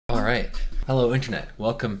right. Hello, Internet.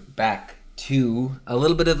 Welcome back to a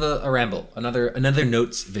little bit of a ramble, another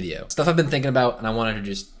notes video. Stuff I've been thinking about, and I wanted to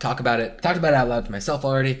just talk about it. Talked about it out loud to myself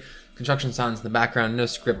already. Construction sounds in the background, no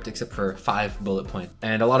script except for 5 bullet points.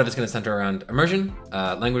 And a lot of it's going to center around immersion,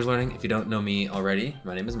 language learning. If you don't know me already,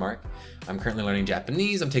 my name is Mark. I'm currently learning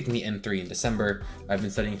Japanese. I'm taking the N3 in December. I've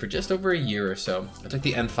been studying for just over a year or so. I took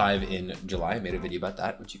the N5 in July. I made a video about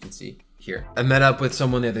that, which you can see here. I met up with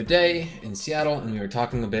someone the other day in Seattle, and we were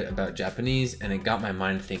talking a bit about Japanese, and it got my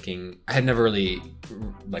mind thinking. I had never really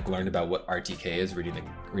learned about what RTK is, reading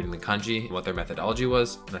the Kanji, what their methodology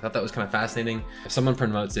was, and I thought that was kind of fascinating. If someone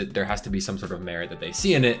promotes it, there has to be some sort of merit that they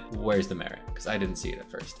see in it. Where's the merit? Because I didn't see it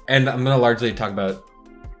at first. And I'm gonna largely talk about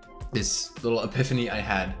this little epiphany I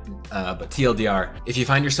had, but TLDR, if you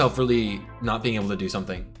find yourself really not being able to do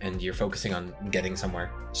something and you're focusing on getting somewhere,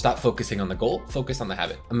 stop focusing on the goal, focus on the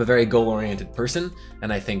habit. I'm a very goal-oriented person,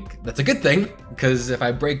 and I think that's a good thing, because if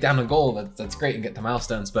I break down a goal, that's great and get to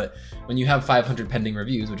milestones, but when you have 500 pending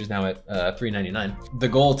reviews, which is now at $3.99, the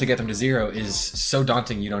goal to get them to 0 is so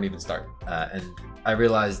daunting you don't even start. And I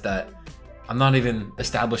realized that I'm not even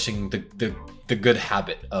establishing the good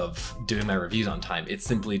habit of doing my reviews on time. It's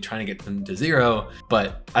simply trying to get them to 0,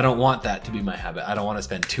 but I don't want that to be my habit. I don't want to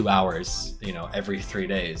spend 2 hours, every 3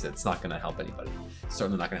 days. That's not going to help anybody. It's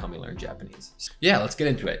certainly not going to help me learn Japanese. So yeah, let's get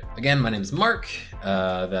into it. Again, my name is Mark.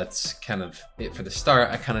 That's kind of it for the start.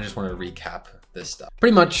 I kind of just want to recap this stuff.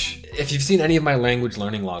 Pretty much, if you've seen any of my language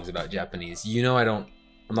learning logs about Japanese, I'm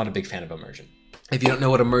not a big fan of immersion. If you don't know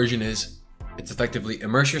what immersion is, it's effectively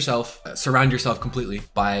immerse yourself, surround yourself completely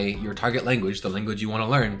by your target language, the language you want to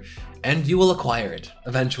learn, and you will acquire it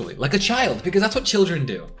eventually, like a child, because that's what children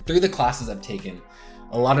do. Through the classes I've taken,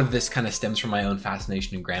 a lot of this kind of stems from my own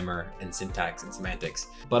fascination in grammar and syntax and semantics,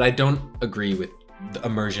 but I don't agree with the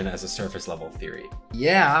immersion as a surface level theory.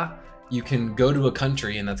 Yeah, you can go to a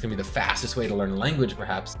country and that's gonna be the fastest way to learn a language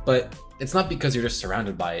perhaps, but it's not because you're just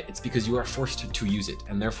surrounded by it, it's because you are forced to use it,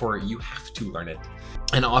 and therefore you have to learn it.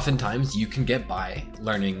 And oftentimes you can get by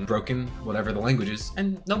learning broken, whatever the language is,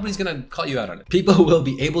 and nobody's gonna call you out on it. People will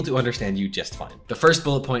be able to understand you just fine. The first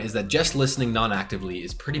bullet point is that just listening non-actively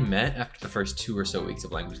is pretty meh after the first 2 or so weeks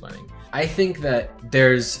of language learning. I think that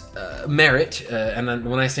there's merit, and then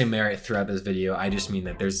when I say merit throughout this video, I just mean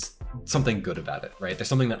that there's something good about it, right? There's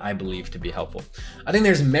something that I believe to be helpful. I think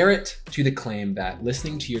there's merit to the claim that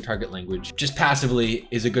listening to your target language just passively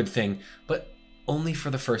is a good thing, but only for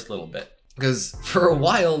the first little bit. Because for a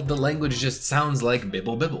while, the language just sounds like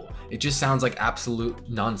bibble bibble. It just sounds like absolute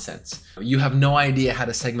nonsense. You have no idea how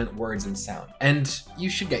to segment words and sound. And you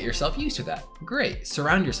should get yourself used to that. Great,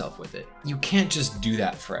 surround yourself with it. You can't just do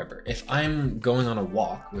that forever. If I'm going on a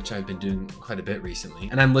walk, which I've been doing quite a bit recently,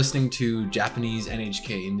 and I'm listening to Japanese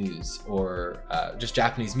NHK news or just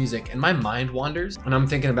Japanese music, and my mind wanders, and I'm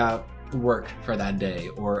thinking about work for that day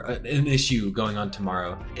or an issue going on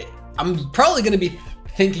tomorrow, I'm probably gonna be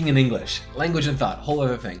thinking in English, language and thought, whole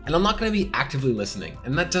other thing. And I'm not gonna be actively listening.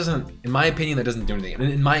 And that doesn't, in my opinion, that doesn't do anything. And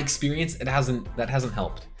in my experience, that hasn't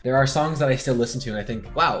helped. There are songs that I still listen to and I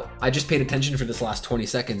think, wow, I just paid attention for this last 20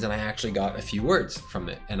 seconds and I actually got a few words from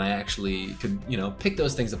it. And I actually could, pick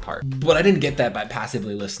those things apart. But I didn't get that by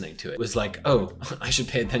passively listening to it. It was like, oh, I should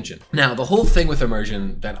pay attention. Now, the whole thing with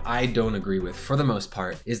immersion that I don't agree with for the most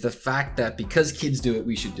part is the fact that because kids do it,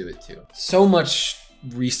 we should do it too. So much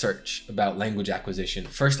research about language acquisition,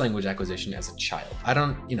 first language acquisition as a child. I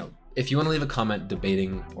don't, if you want to leave a comment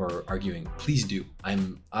debating or arguing, please do.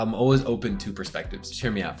 I'm always open to perspectives. Just hear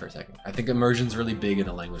me out for a second. I think immersion's really big in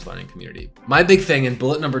the language learning community. My big thing, and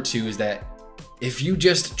bullet number 2, is that if you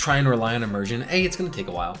just try and rely on immersion, it's gonna take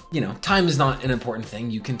a while. Time is not an important thing.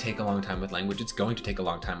 You can take a long time with language. It's going to take a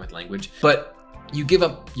long time with language, but you give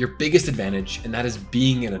up your biggest advantage, and that is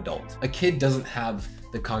being an adult. A kid doesn't have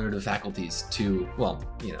the cognitive faculties to,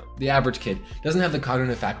 the average kid doesn't have the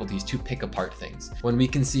cognitive faculties to pick apart things. When we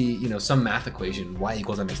can see, some math equation, y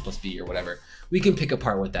equals mx plus b or whatever, we can pick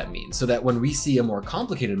apart what that means, so that when we see a more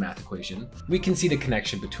complicated math equation, we can see the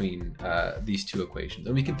connection between these 2 equations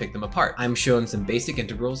and we can pick them apart. I'm shown some basic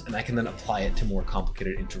integrals and I can then apply it to more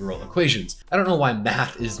complicated integral equations. I don't know why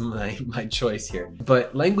math is my choice here,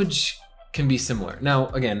 but language can be similar. Now,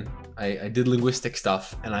 again, I did linguistic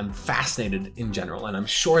stuff and I'm fascinated in general, and I'm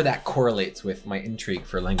sure that correlates with my intrigue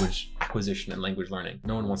for language acquisition and language learning.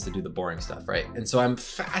 No one wants to do the boring stuff, right? And so I'm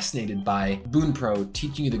fascinated by Boon Pro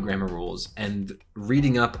teaching you the grammar rules and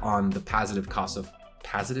reading up on the passive causative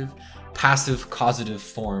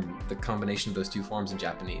form, the combination of those 2 forms in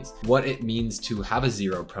Japanese, what it means to have a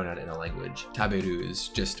 0 pronoun in a language. Taberu is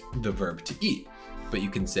just the verb to eat, but you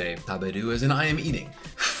can say taberu as in I am eating.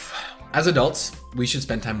 As adults, we should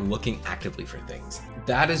spend time looking actively for things.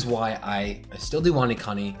 That is why I still do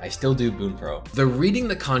Wanikani, I still do Bunpro. The reading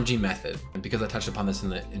the kanji method, and because I touched upon this in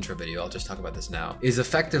the intro video, I'll just talk about this now, is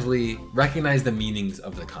effectively recognize the meanings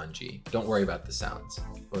of the kanji. Don't worry about the sounds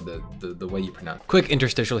or the way you pronounce. Quick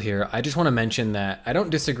interstitial here. I just want to mention that I don't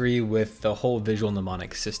disagree with the whole visual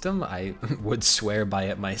mnemonic system. I would swear by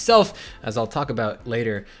it myself, as I'll talk about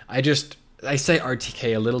later. I say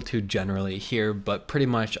RTK a little too generally here, but pretty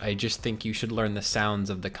much I just think you should learn the sounds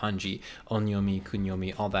of the kanji, onyomi,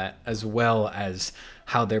 kunyomi, all that, as well as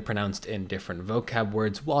how they're pronounced in different vocab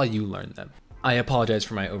words while you learn them. I apologize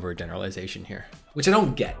for my overgeneralization here, which I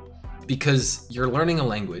don't get, because you're learning a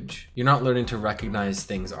language, you're not learning to recognize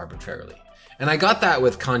things arbitrarily. And I got that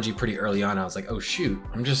with kanji pretty early on. I was like, oh shoot,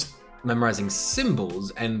 I'm just memorizing symbols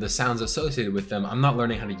and the sounds associated with them. I'm not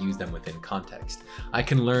learning how to use them within context. I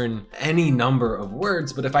can learn any number of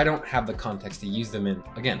words, but if I don't have the context to use them in,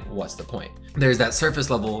 again, what's the point? There's that surface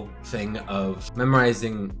level thing of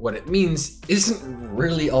memorizing what it means isn't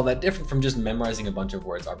really all that different from just memorizing a bunch of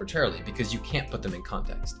words arbitrarily, because you can't put them in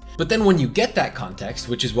context. But then when you get that context,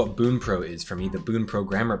 which is what Bunpro is for me, the Bunpro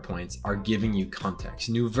grammar points are giving you context,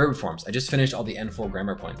 new verb forms. I just finished all the N4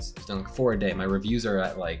 grammar points. I've done like 4 a day. My reviews are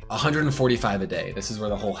at like 145 a day. This is where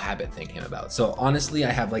the whole habit thing came about. So honestly,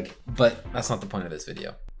 I have like, but that's not the point of this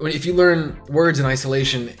video. If you learn words in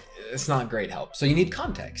isolation, it's not great help. So you need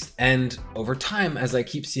context. And over time, as I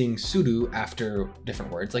keep seeing suru after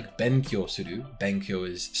different words, like benkyou suru, benkyou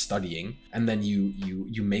is studying, and then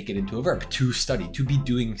you make it into a verb, to study, to be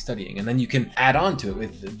doing studying. And then you can add on to it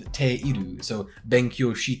with teiru. So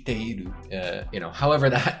benkyou shiteiru, however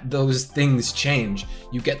those things change,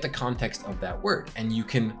 you get the context of that word and you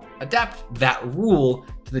can adapt that rule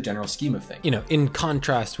to the general scheme of things. In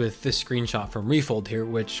contrast with this screenshot from Refold here,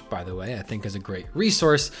 which by the way, I think is a great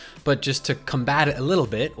resource, but just to combat it a little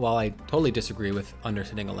bit, while I totally disagree with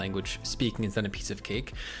understanding a language, speaking is then a piece of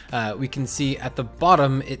cake, we can see at the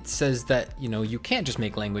bottom, it says that, you can't just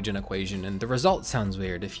make language an equation and the result sounds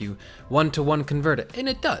weird if you one-to-one convert it, and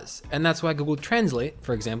it does. And that's why Google Translate,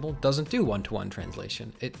 for example, doesn't do one-to-one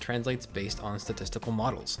translation. It translates based on statistical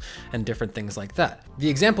models and different things like that. The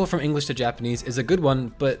example from English to Japanese is a good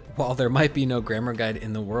one, but while there might be no grammar guide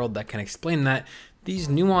in the world that can explain that, these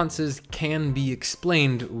nuances can be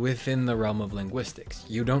explained within the realm of linguistics.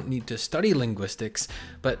 You don't need to study linguistics,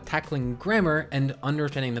 but tackling grammar and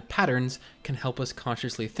understanding the patterns can help us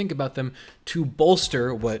consciously think about them to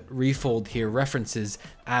bolster what Refold here references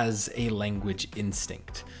as a language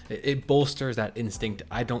instinct. It bolsters that instinct.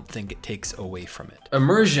 I don't think it takes away from it.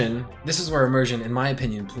 Immersion, this is where immersion, in my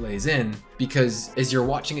opinion, plays in, because as you're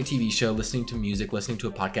watching a TV show, listening to music, listening to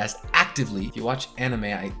a podcast actively, if you watch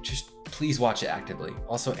anime, please watch it actively.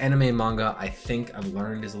 Also, anime and manga, I think I've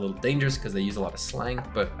learned is a little dangerous because they use a lot of slang,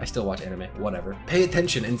 but I still watch anime, whatever. Pay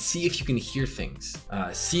attention and see if you can hear things.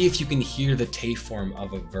 See if you can hear the te form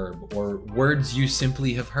of a verb or words you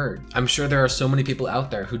simply have heard. I'm sure there are so many people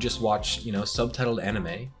out there who just watch, subtitled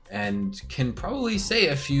anime and can probably say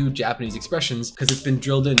a few Japanese expressions because it's been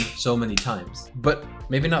drilled in so many times, but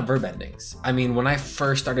maybe not verb endings. I mean, when I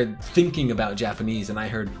first started thinking about Japanese and I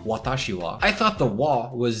heard watashi wa, I thought the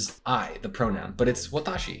wa was I, the pronoun, but it's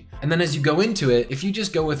watashi. And then as you go into it, if you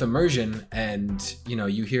just go with immersion and,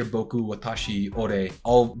 you hear boku, watashi, ore,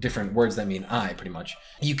 all different words that mean I pretty much,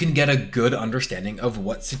 you can get a good understanding of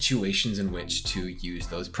what situations in which to use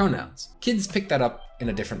those pronouns. Kids pick that up in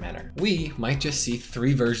a different manner. We might just see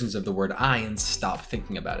 3 versions of the word I and stop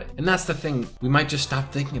thinking about it. And that's the thing, we might just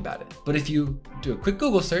stop thinking about it. But if you do a quick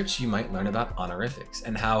Google search, you might learn about honorifics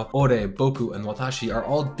and how ore, boku, and watashi are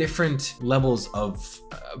all different levels of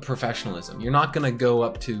professionalism. You're not gonna go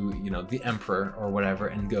up to, the emperor or whatever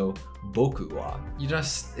and go boku wa.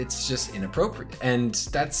 It's just inappropriate. And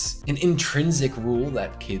that's an intrinsic rule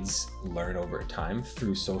that kids learn over time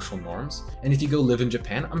through social norms. And if you go live in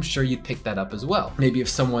Japan, I'm sure you'd pick that up as well. Maybe if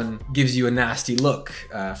someone gives you a nasty look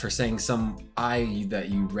for saying some I that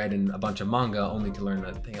you read in a bunch of manga, only to learn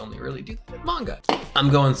that they only really do that in manga. I'm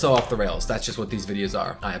going so off the rails. That's just what these videos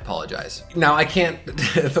are. I apologize. Now I can't,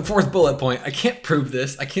 the 4th bullet point, I can't prove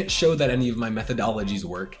this. I can't show that any of my methodologies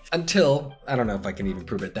work until, I don't know if I can even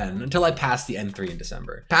prove it then, until I pass the N3 in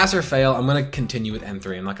December. Pass or fail, I'm gonna continue with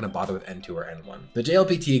N3. I'm not gonna bother with N2 or N1. The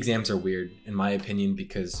JLPT exams are weird, in my opinion,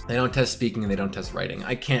 because they don't test speaking and they don't test writing.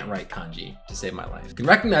 I can't write kanji to save my life. You can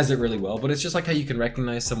recognize it really well, but it's just like how you can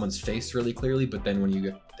recognize someone's face really clearly, but then when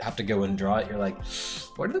you have to go and draw it, you're like,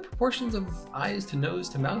 what are the proportions of eyes to nose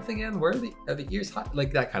to mouth again? Where are the ears hot?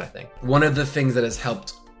 Like that kind of thing. One of the things that has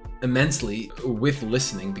helped immensely with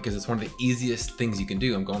listening because it's one of the easiest things you can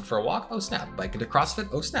do. I'm going for a walk, oh snap. Bike into CrossFit,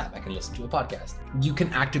 oh snap, I can listen to a podcast. You can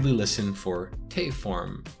actively listen for te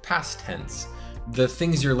form, past tense, the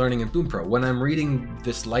things you're learning in Boom Pro. When I'm reading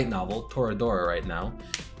this light novel, Toradora, right now,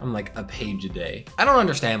 I'm like a page a day. I don't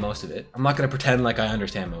understand most of it. I'm not gonna pretend like I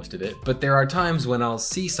understand most of it, but there are times when I'll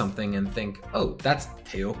see something and think, oh, that's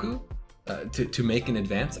teoku? To make in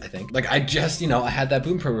advance, I think. Like I just, I had that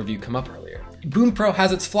Boom Pro review come up earlier. Boom Pro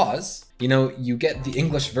has its flaws. You get the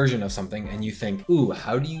English version of something and you think, ooh,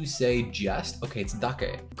 how do you say just? Okay, it's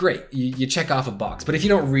dake. Great, you check off a box. But if you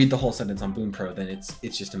don't read the whole sentence on Boom Pro, then it's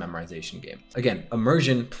just a memorization game. Again,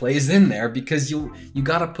 immersion plays in there because you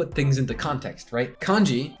gotta put things into context, right?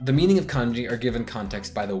 Kanji, the meaning of kanji are given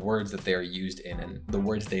context by the words that they are used in and the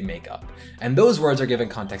words they make up. And those words are given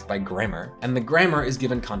context by grammar. And the grammar is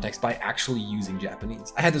given context by actually using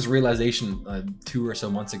Japanese. I had this realization 2 or so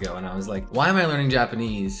months ago and I was like, why am I learning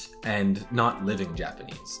Japanese and not living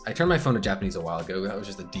Japanese? I turned my phone to Japanese a while ago. That was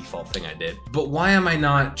just a default thing I did. But why am I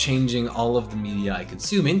not changing all of the media I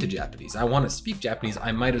consume into Japanese? I want to speak Japanese.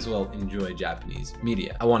 I might as well enjoy Japanese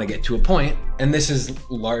media. I want to get to a point, and this is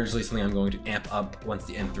largely something I'm going to amp up once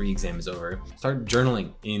the N3 exam is over. Start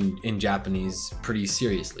journaling in Japanese pretty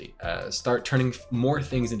seriously. Start turning more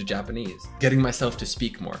things into Japanese. Getting myself to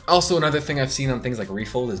speak more. Also, another thing I've seen on things like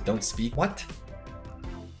Refold is don't speak. What?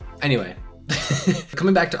 Anyway.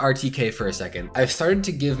 Coming back to RTK for a second, I've started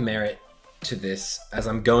to give merit to this as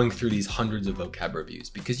I'm going through these hundreds of vocab reviews,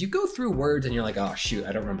 because you go through words and you're like, oh shoot,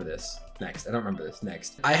 I don't remember this. Next, I don't remember this,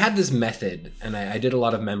 next. I had this method and I did a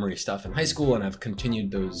lot of memory stuff in high school, and I've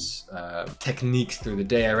continued those techniques through the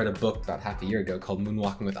day. I read a book about half a year ago called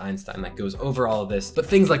Moonwalking with Einstein that goes over all of this, but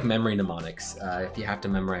things like memory mnemonics. If you have to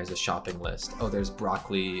memorize a shopping list, oh, there's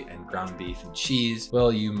broccoli and ground beef and cheese.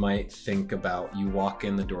 Well, you might think about, you walk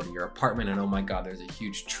in the door to your apartment and oh my God, there's a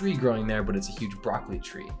huge tree growing there, but it's a huge broccoli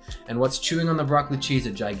tree. And what's chewing on the broccoli cheese?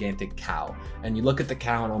 A gigantic cow. And you look at the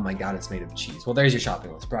cow and oh my God, it's made of cheese. Well, there's your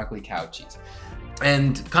shopping list, broccoli, cow, cheese.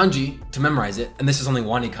 And kanji, to memorize it, and this is something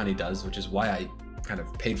Wanikani does, which is why I kind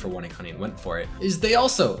of paid for Wanikani and went for it, is they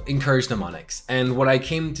also encourage mnemonics. And what I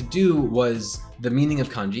came to do was the meaning of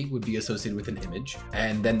kanji would be associated with an image,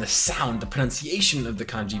 and then the sound, the pronunciation of the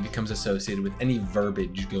kanji becomes associated with any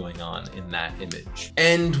verbiage going on in that image.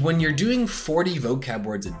 And when you're doing 40 vocab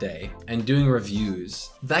words a day and doing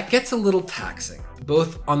reviews, that gets a little taxing,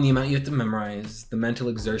 both on the amount you have to memorize, the mental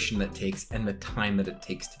exertion that takes, and the time that it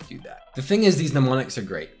takes to do that. The thing is, these mnemonics are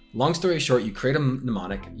great. Long story short, you create a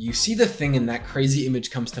mnemonic, you see the thing and that crazy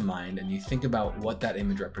image comes to mind and you think about what that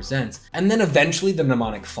image represents, and then eventually the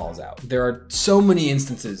mnemonic falls out. There are so many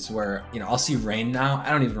instances where, I'll see rain now. I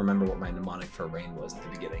don't even remember what my mnemonic for rain was at the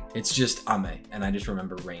beginning. It's just ame, and I just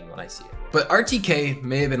remember rain when I see it. But RTK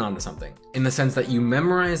may have been onto something in the sense that you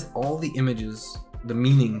memorize all the images, the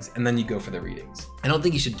meanings, and then you go for the readings. I don't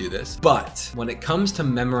think you should do this, but when it comes to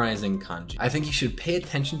memorizing kanji, I think you should pay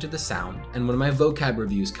attention to the sound. And when my vocab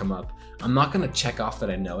reviews come up, I'm not gonna check off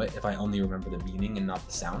that I know it if I only remember the meaning and not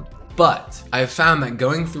the sound. But I've found that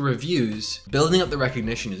going through reviews, building up the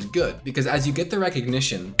recognition is good, because as you get the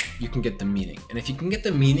recognition, you can get the meaning. And if you can get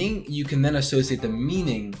the meaning, you can then associate the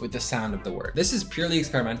meaning with the sound of the word. This is purely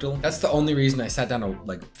experimental. That's the only reason I sat down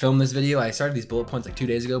to film this video. I started these bullet points 2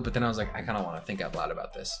 days ago, but then I was like, I kind of want to think out loud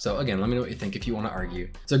about this. So again, let me know what you think if you want to argue.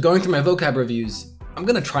 So going through my vocab reviews, I'm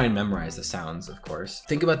gonna try and memorize the sounds, of course.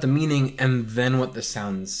 Think about the meaning and then what the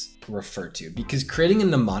sounds refer to, because creating a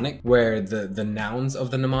mnemonic where the nouns of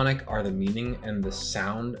the mnemonic are the meaning and the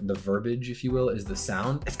sound, the verbiage, if you will, is the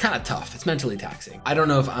sound, it's kind of tough. It's mentally taxing. I don't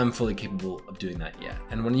know if I'm fully capable of doing that yet.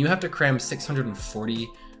 And when you have to cram 640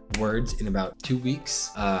 words in about 2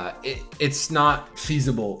 weeks, it's not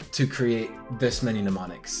feasible to create this many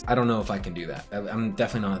mnemonics. I don't know if I can do that. I'm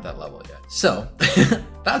definitely not at that level yet. So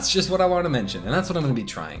that's just what I want to mention, and that's what I'm going to be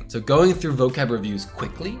trying. So going through vocab reviews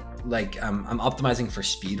quickly, I'm optimizing for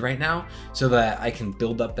speed right now so that I can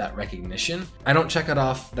build up that recognition. I don't check it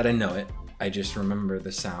off that I know it. I just remember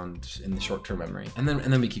the sound in the short-term memory, and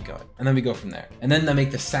then we keep going, and then we go from there. And then I make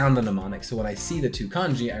the sound a mnemonic, so when I see the 2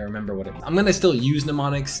 kanji, I remember what it is. I'm gonna still use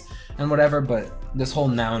mnemonics and whatever, but this whole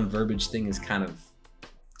noun verbiage thing is kind of,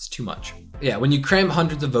 it's too much. Yeah, when you cram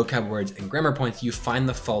hundreds of vocab words and grammar points, you find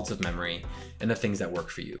the faults of memory and the things that work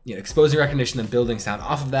for you. Exposing recognition and building sound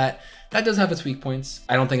off of that does have its weak points.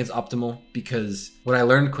 I don't think it's optimal, because what I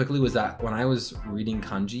learned quickly was that when I was reading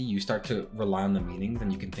kanji, you start to rely on the meanings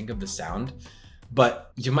and you can think of the sound,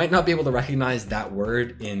 but you might not be able to recognize that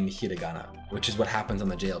word in hiragana, which is what happens on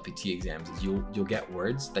the JLPT exams, is you'll get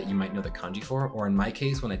words that you might know the kanji for, or in my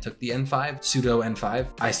case, when I took the N5, pseudo N5,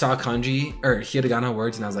 I saw kanji or hiragana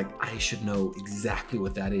words and I was like, I should know exactly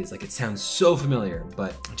what that is. Like, it sounds so familiar,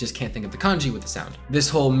 but I just can't think of the kanji with the sound. This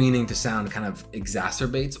whole meaning to sound kind of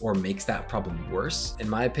exacerbates or makes that problem worse, in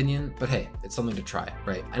my opinion, but hey, it's something to try,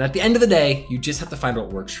 right? And at the end of the day, you just have to find what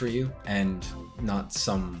works for you and not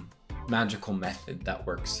some magical method that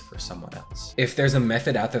works for someone else. If there's a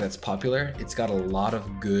method out there that's popular, it's got a lot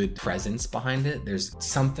of good presence behind it. There's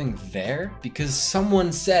something there because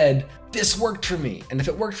someone said, this worked for me. And if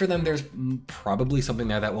it worked for them, there's probably something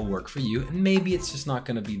there that will work for you. And maybe it's just not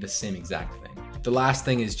gonna be the same exact thing. The last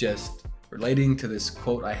thing is just relating to this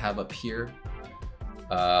quote I have up here.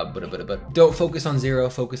 Don't focus on zero,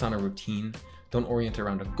 focus on a routine. Don't orient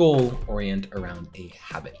around a goal, orient around a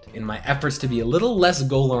habit. In my efforts to be a little less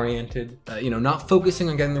goal-oriented, not focusing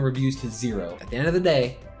on getting the reviews to zero, at the end of the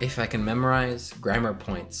day, if I can memorize grammar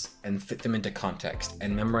points and fit them into context,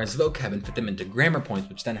 and memorize vocab and fit them into grammar points,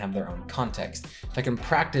 which then have their own context, if I can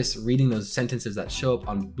practice reading those sentences that show up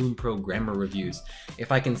on Boom Pro grammar reviews,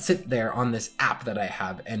 if I can sit there on this app that I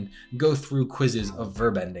have and go through quizzes of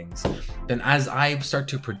verb endings, then as I start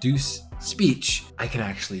to produce speech, I can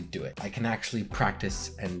actually do it. I can actually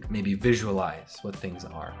practice and maybe visualize what things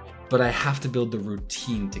are. But I have to build the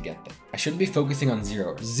routine to get there. I shouldn't be focusing on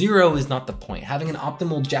zero. Zero is not the point. Having an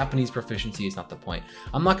optimal Japanese proficiency is not the point.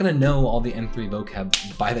 I'm not gonna know all the N3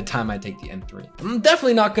 vocab by the time I take the N3. I'm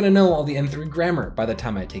definitely not gonna know all the N3 grammar by the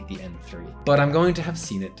time I take the N3. But I'm going to have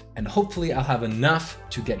seen it, and hopefully I'll have enough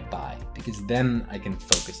to get by, because then I can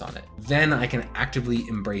focus on it. Then I can actively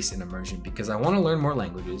embrace an immersion, because I wanna learn more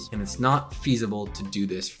languages, and it's not feasible to do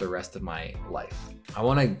this for the rest of my life. I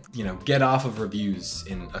wanna, get off of reviews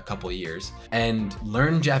in a couple years and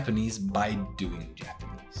learn Japanese by doing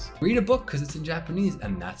Japanese. Read a book because it's in Japanese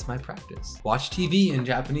and that's my practice. Watch TV in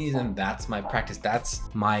Japanese and that's my practice. That's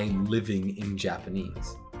my living in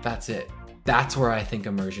Japanese. That's it. That's where I think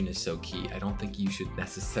immersion is so key. I don't think you should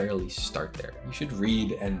necessarily start there. You should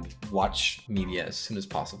read and watch media as soon as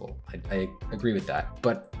possible. I agree with that.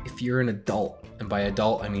 But if you're an adult, and by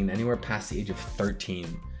adult I mean anywhere past the age of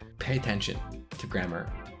 13, pay attention to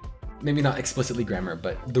grammar. Maybe not explicitly grammar,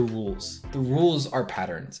 but the rules. The rules are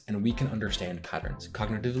patterns, and we can understand patterns.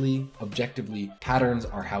 Cognitively, objectively, patterns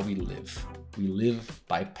are how we live. We live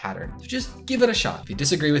by patterns. Just give it a shot. If you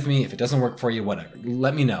disagree with me, if it doesn't work for you, whatever,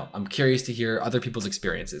 let me know. I'm curious to hear other people's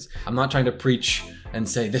experiences. I'm not trying to preach and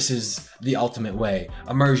say this is the ultimate way.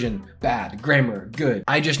 Immersion, bad. Grammar, good.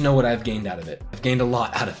 I just know what I've gained out of it. I've gained a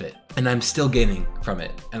lot out of it, and I'm still gaining from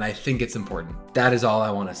it, and I think it's important. That is all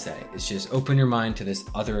I want to say. It's just open your mind to this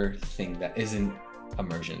other thing that isn't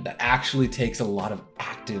immersion, that actually takes a lot of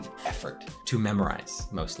active effort to memorize,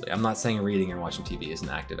 mostly. I'm not saying reading or watching TV is an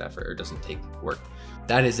active effort or doesn't take work.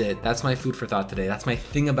 That is it. That's my food for thought today. That's my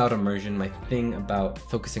thing about immersion, my thing about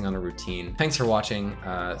focusing on a routine. Thanks for watching.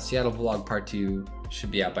 Seattle vlog part 2 should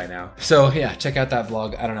be out by now. So yeah, check out that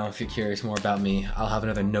vlog. I don't know if you're curious more about me. I'll have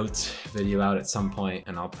another notes video out at some point,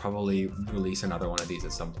 and I'll probably release another one of these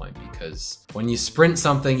at some point, because when you sprint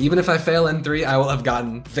something, even if I fail N3, I will have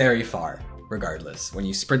gotten very far regardless. When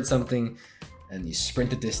you sprint something and you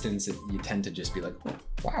sprint a distance, you tend to just be like, oh,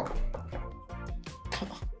 wow,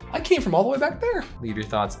 I came from all the way back there. Leave your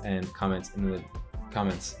thoughts and comments in the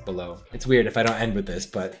comments below. It's weird if I don't end with this,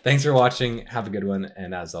 but thanks for watching. Have a good one.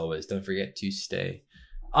 And as always, don't forget to stay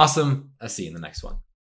awesome. I'll see you in the next one.